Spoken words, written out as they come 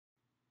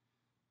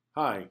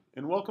Hi,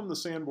 and welcome to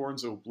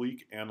Sanborn's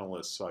Oblique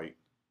Analyst site.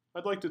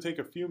 I'd like to take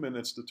a few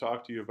minutes to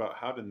talk to you about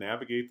how to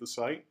navigate the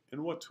site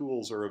and what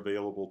tools are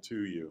available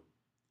to you.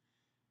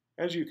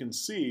 As you can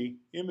see,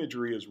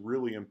 imagery is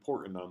really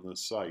important on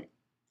this site.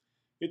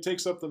 It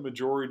takes up the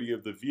majority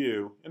of the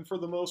view, and for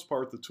the most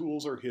part, the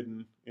tools are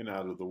hidden and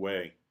out of the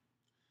way.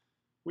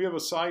 We have a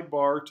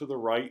sidebar to the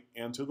right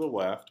and to the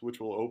left,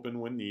 which will open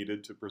when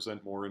needed to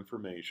present more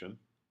information.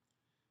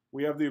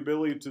 We have the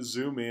ability to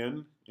zoom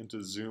in and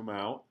to zoom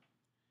out,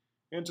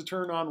 and to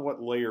turn on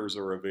what layers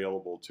are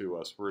available to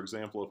us. For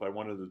example, if I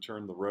wanted to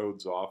turn the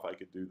roads off, I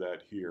could do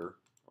that here,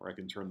 or I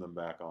can turn them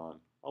back on.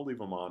 I'll leave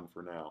them on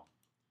for now.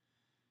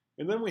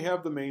 And then we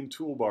have the main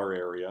toolbar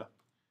area,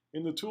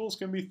 and the tools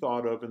can be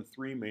thought of in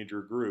three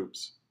major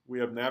groups. We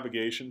have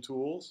navigation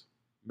tools,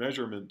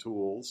 measurement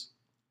tools,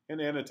 and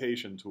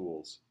annotation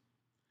tools.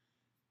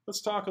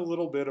 Let's talk a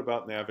little bit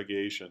about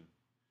navigation.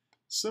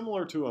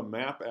 Similar to a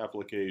map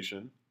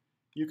application,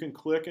 you can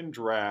click and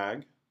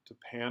drag to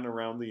pan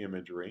around the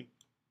imagery,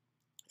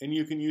 and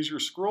you can use your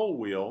scroll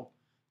wheel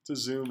to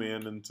zoom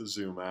in and to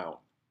zoom out.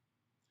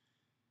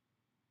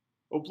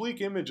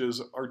 Oblique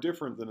images are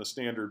different than a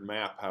standard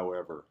map,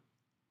 however.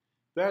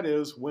 That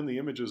is, when the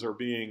images are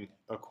being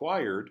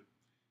acquired,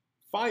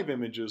 5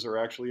 images are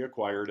actually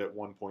acquired at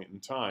one point in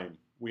time.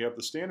 We have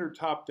the standard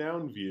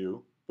top-down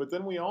view, but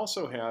then we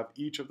also have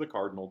each of the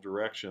cardinal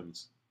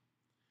directions.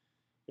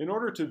 In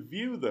order to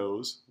view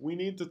those, we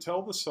need to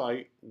tell the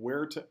site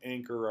where to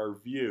anchor our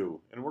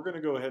view, and we're going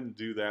to go ahead and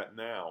do that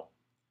now.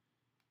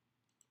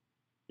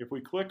 If we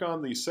click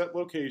on the Set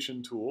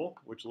Location tool,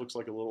 which looks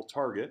like a little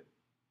target,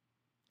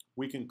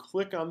 we can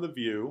click on the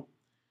view,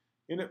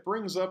 and it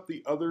brings up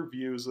the other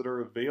views that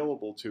are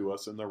available to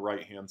us in the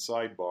right-hand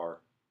sidebar.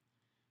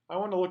 I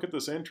want to look at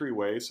this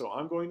entryway, so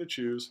I'm going to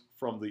choose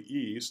From the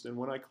East, and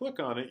when I click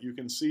on it, you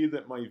can see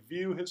that my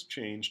view has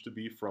changed to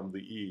be From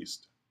the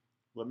East.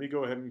 Let me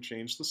go ahead and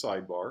change the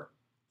sidebar.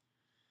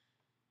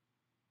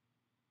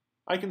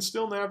 I can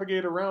still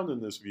navigate around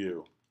in this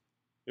view.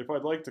 If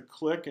I'd like to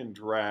click and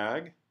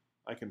drag,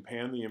 I can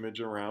pan the image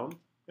around,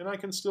 and I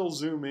can still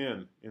zoom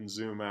in and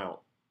zoom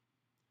out.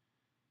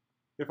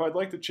 If I'd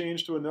like to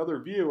change to another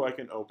view, I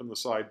can open the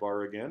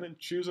sidebar again and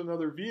choose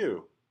another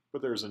view,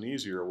 but there's an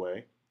easier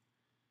way.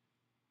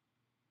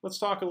 Let's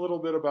talk a little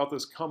bit about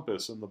this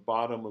compass in the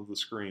bottom of the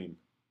screen.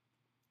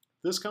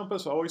 This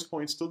compass always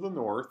points to the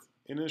north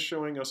and is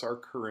showing us our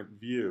current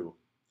view.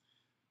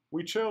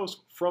 We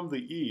chose From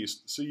the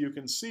East, so you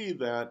can see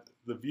that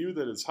the view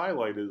that is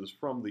highlighted is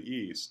from the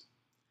east.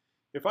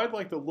 If I'd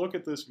like to look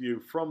at this view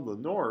from the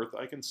north,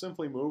 I can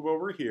simply move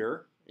over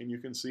here, and you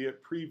can see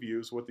it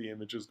previews what the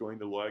image is going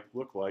to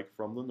look like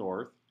from the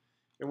north.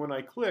 And when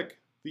I click,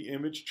 the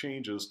image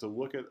changes to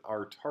look at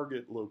our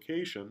target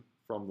location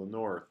from the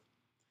north.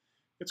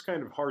 It's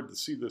kind of hard to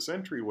see this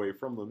entryway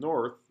from the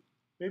north.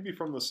 Maybe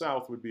from the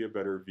south would be a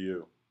better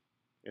view.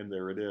 And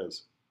there it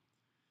is.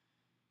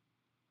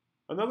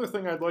 Another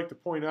thing I'd like to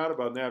point out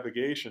about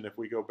navigation, if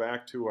we go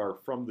back to our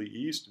From the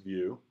East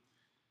view,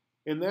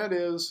 and that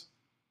is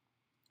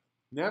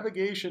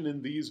navigation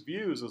in these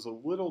views is a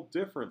little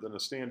different than a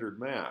standard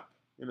map.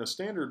 In a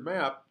standard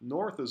map,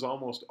 north is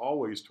almost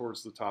always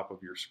towards the top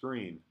of your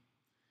screen.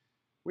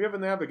 We have a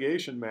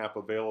navigation map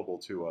available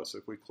to us.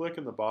 If we click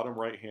in the bottom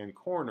right-hand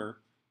corner,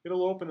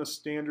 it'll open a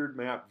standard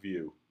map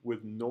view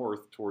with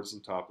north towards the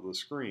top of the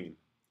screen.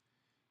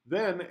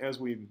 Then, as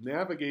we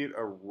navigate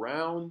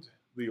around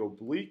the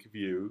oblique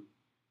view,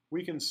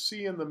 we can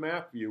see in the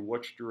map view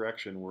which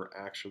direction we're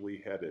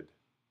actually headed.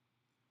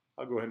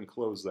 I'll go ahead and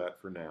close that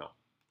for now.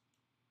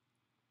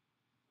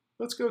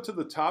 Let's go to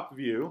the top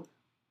view,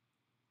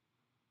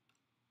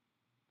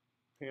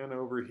 pan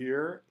over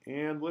here,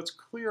 and let's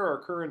clear our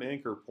current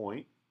anchor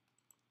point.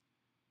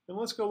 And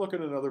let's go look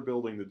at another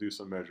building to do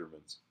some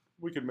measurements.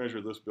 We could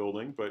measure this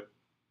building, but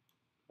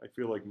I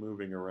feel like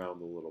moving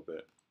around a little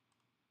bit.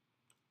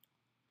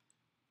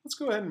 Let's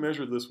go ahead and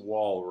measure this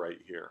wall right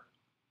here.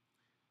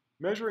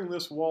 Measuring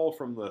this wall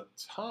from the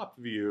top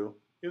view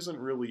isn't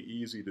really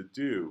easy to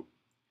do.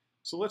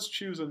 So let's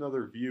choose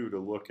another view to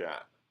look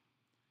at.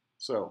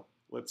 So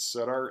let's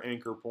set our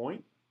anchor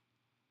point.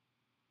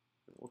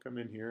 We'll come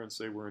in here and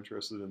say we're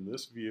interested in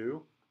this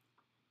view.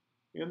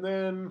 And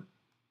then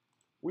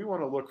we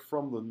want to look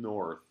from the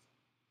north.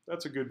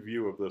 That's a good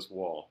view of this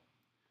wall.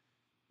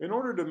 In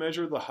order to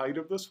measure the height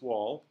of this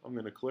wall, I'm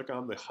going to click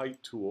on the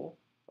Height tool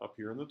up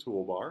here in the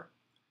toolbar.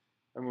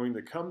 I'm going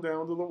to come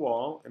down to the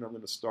wall, and I'm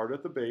going to start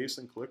at the base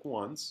and click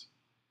once.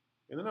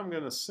 And then I'm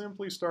going to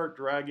simply start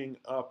dragging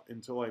up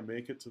until I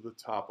make it to the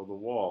top of the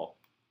wall,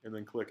 and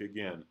then click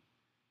again.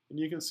 And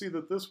you can see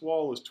that this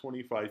wall is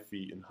 25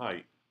 feet in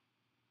height.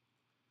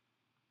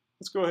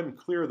 Let's go ahead and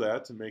clear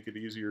that to make it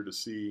easier to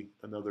see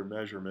another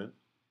measurement.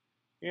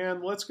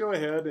 And let's go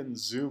ahead and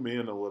zoom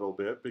in a little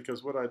bit,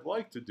 because what I'd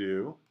like to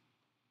do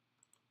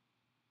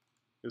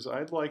is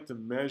I'd like to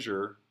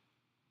measure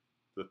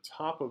the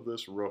top of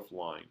this roof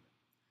line.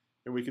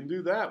 And we can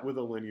do that with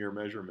a linear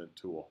measurement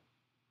tool.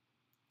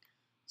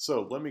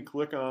 So let me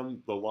click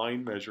on the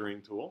line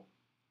measuring tool,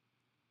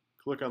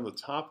 click on the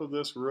top of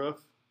this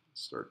roof,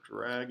 Start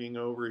dragging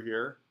over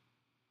here.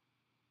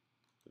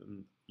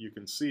 And you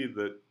can see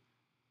that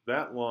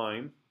that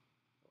line,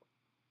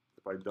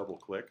 if I double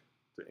click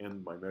to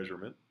end my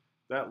measurement,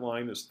 that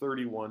line is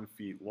 31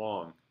 feet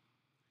long.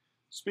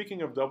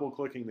 Speaking of double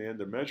clicking to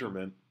end a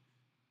measurement,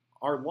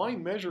 our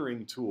line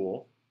measuring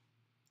tool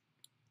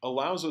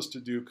allows us to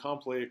do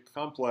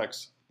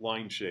complex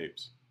line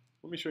shapes.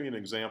 Let me show you an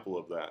example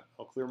of that.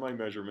 I'll clear my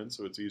measurement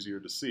so it's easier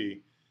to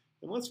see.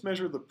 And let's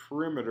measure the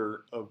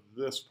perimeter of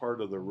this part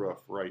of the roof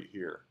right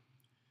here.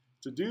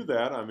 To do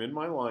that, I'm in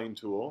my line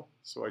tool,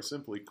 so I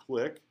simply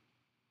click,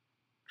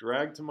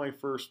 drag to my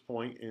first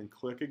point, and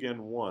click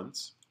again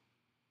once,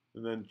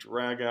 and then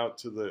drag out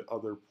to the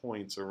other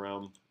points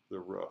around the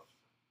roof.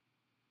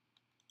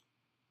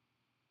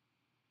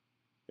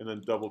 And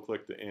then double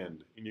click to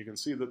end. And you can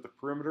see that the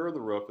perimeter of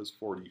the roof is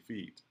 40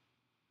 feet.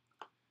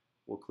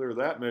 We'll clear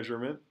that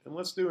measurement, and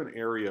let's do an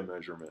area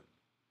measurement.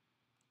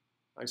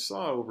 I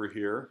saw over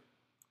here,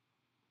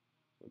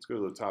 let's go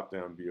to the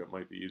top-down view, it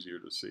might be easier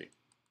to see.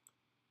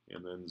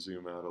 And then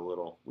zoom out a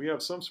little. We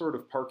have some sort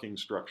of parking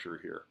structure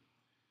here.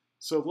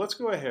 So let's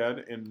go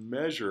ahead and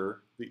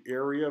measure the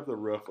area of the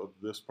roof of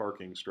this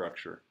parking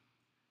structure.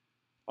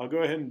 I'll go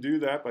ahead and do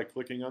that by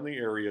clicking on the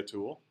area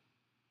tool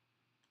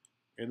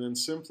and then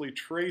simply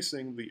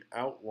tracing the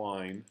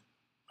outline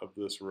of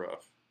this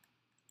roof.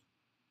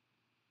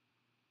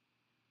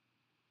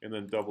 And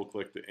then double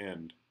click to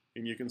end.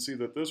 And you can see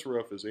that this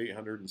roof is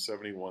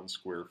 871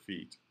 square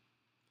feet.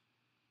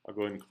 I'll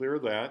go ahead and clear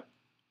that.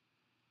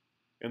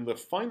 And the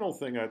final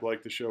thing I'd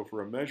like to show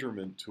for a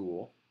measurement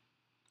tool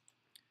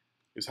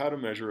is how to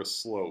measure a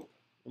slope.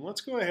 And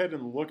let's go ahead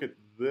and look at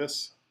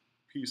this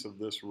piece of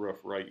this roof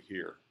right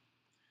here.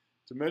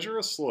 To measure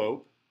a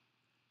slope,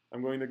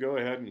 I'm going to go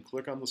ahead and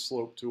click on the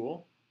slope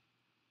tool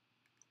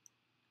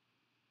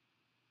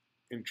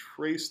and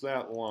trace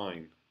that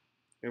line.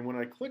 And when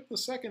I click the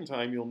second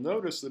time, you'll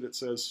notice that it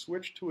says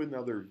switch to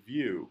another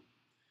view.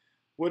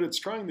 What it's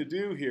trying to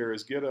do here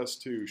is get us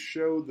to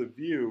show the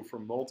view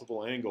from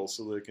multiple angles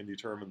so that it can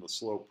determine the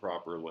slope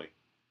properly.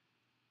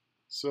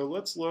 So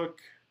let's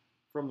look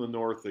from the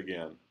north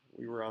again.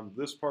 We were on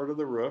this part of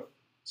the roof.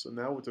 So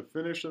now to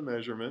finish the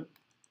measurement,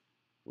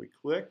 we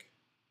click,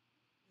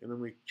 and then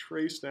we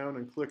trace down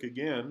and click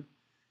again.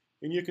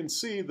 And you can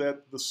see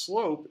that the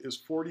slope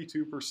is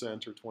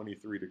 42% or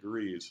 23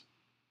 degrees.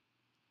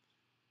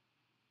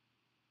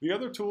 The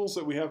other tools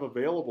that we have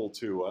available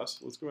to us,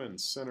 let's go ahead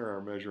and center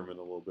our measurement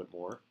a little bit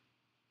more,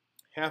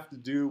 have to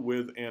do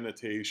with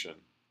annotation.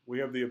 We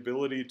have the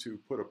ability to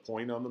put a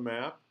point on the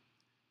map,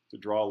 to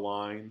draw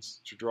lines,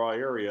 to draw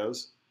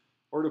areas,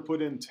 or to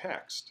put in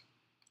text.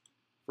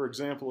 For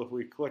example, if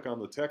we click on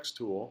the text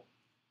tool,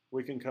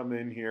 we can come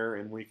in here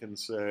and we can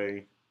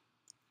say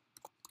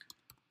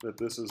that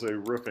this is a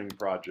roofing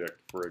project,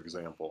 for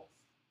example,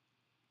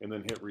 and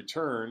then hit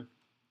return,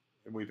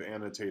 and we've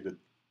annotated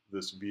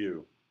this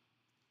view.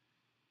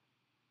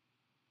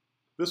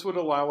 This would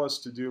allow us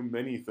to do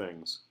many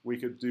things. We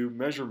could do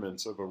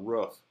measurements of a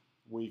roof.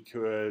 We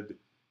could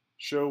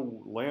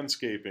show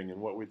landscaping and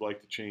what we'd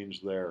like to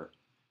change there.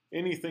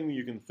 Anything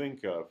you can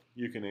think of,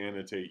 you can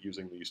annotate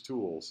using these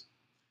tools.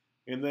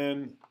 And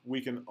then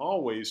we can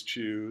always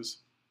choose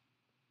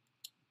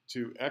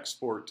to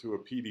export to a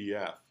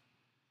PDF.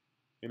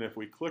 And if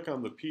we click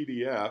on the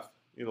PDF,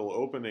 it'll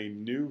open a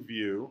new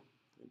view.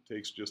 It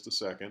takes just a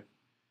second.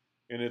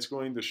 And it's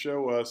going to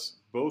show us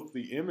both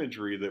the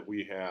imagery that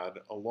we had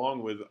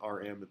along with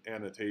our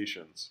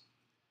annotations.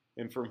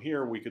 And from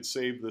here, we could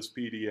save this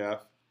PDF,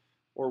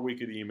 or we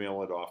could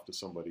email it off to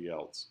somebody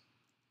else.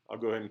 I'll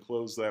go ahead and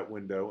close that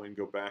window and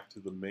go back to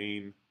the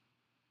main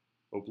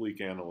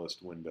Oblique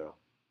Analyst window.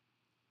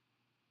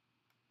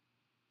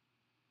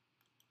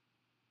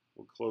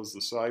 We'll close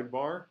the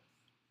sidebar.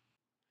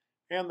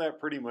 And that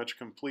pretty much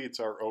completes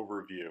our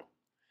overview.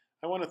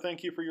 I want to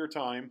thank you for your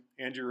time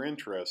and your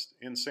interest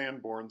in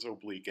Sanborn's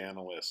Oblique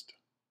Analyst.